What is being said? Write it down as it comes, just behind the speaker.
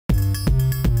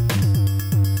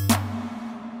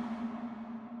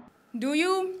Do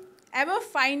you ever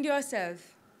find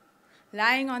yourself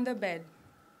lying on the bed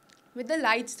with the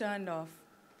lights turned off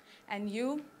and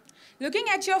you looking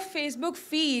at your Facebook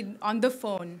feed on the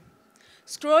phone,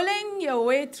 scrolling your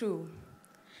way through?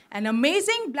 An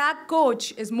amazing black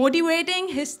coach is motivating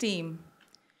his team.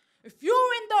 If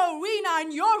you're in the arena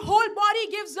and your whole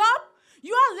body gives up,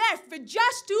 you are left with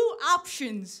just two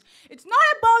options. It's not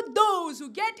about those who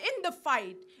get in the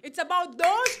fight. It's about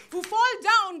those who fall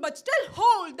down but still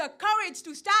hold the courage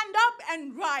to stand up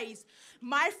and rise.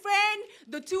 My friend,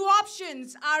 the two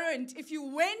options aren't if you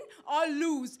win or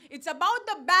lose. It's about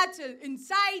the battle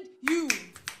inside you.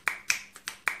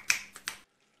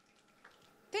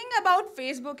 Thing about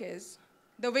Facebook is,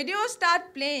 the videos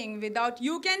start playing without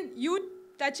you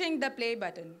touching the play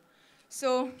button.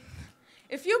 So,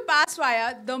 if you pass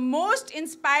via the most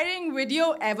inspiring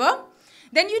video ever,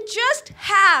 then you just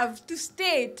have to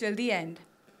stay till the end.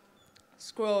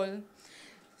 Scroll,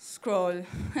 scroll,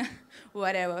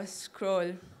 whatever,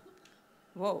 scroll.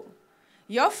 Whoa.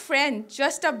 Your friend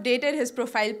just updated his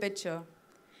profile picture.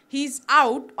 He's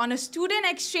out on a student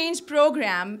exchange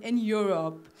program in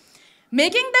Europe,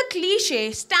 making the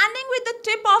cliche standing with the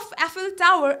tip of Eiffel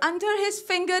Tower under his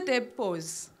fingertip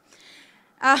pose.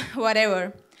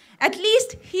 Whatever. At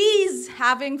least he's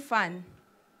having fun.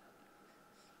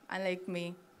 Unlike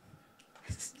me.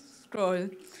 Scroll,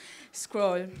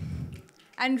 scroll,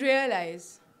 and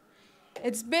realize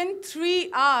it's been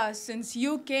 3 hours since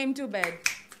you came to bed,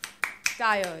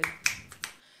 tired.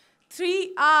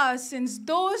 3 hours since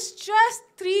those just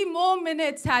 3 more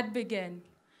minutes had begun.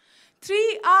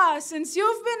 3 hours since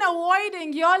you've been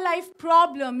avoiding your life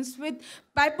problems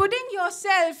by putting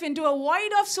yourself into a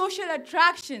void of social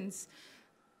attractions.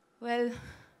 Well,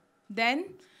 then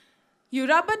you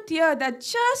rub a tear that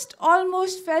just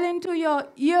almost fell into your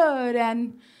ear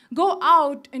and go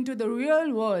out into the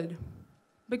real world.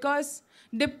 Because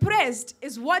depressed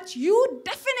is what you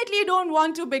definitely don't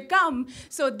want to become.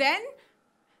 So then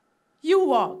you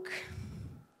walk.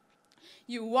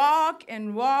 You walk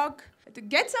and walk to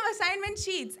get some assignment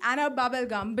sheets and a bubble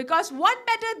gum, because what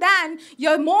better than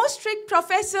your most strict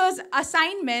professor's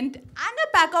assignment and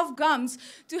a pack of gums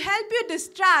to help you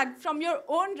distract from your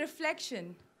own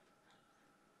reflection?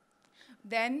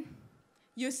 Then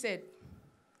you sit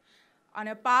on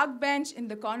a park bench in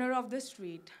the corner of the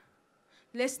street,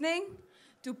 listening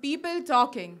to people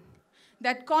talking,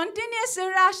 that continuous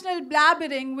irrational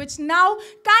blabbering which now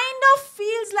kind of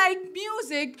feels like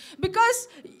music, because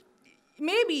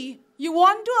maybe you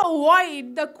want to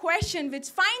avoid the question which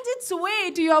finds its way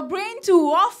to your brain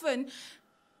too often.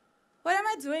 What am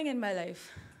I doing in my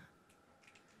life?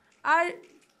 Are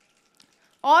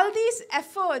all these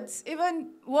efforts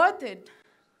even worth it?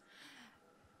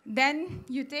 Then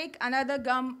you take another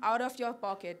gum out of your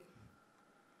pocket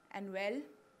and, well,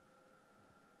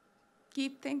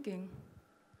 keep thinking.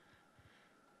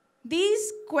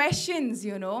 These questions,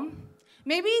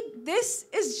 maybe this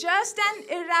is just an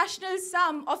irrational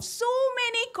sum of so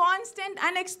many constant,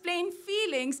 unexplained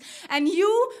feelings, and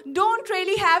you don't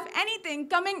really have anything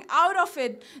coming out of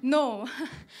it. No,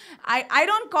 I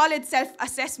don't call it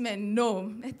self-assessment.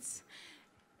 No,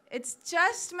 it's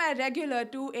just my regular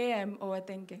 2 a.m.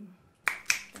 overthinking.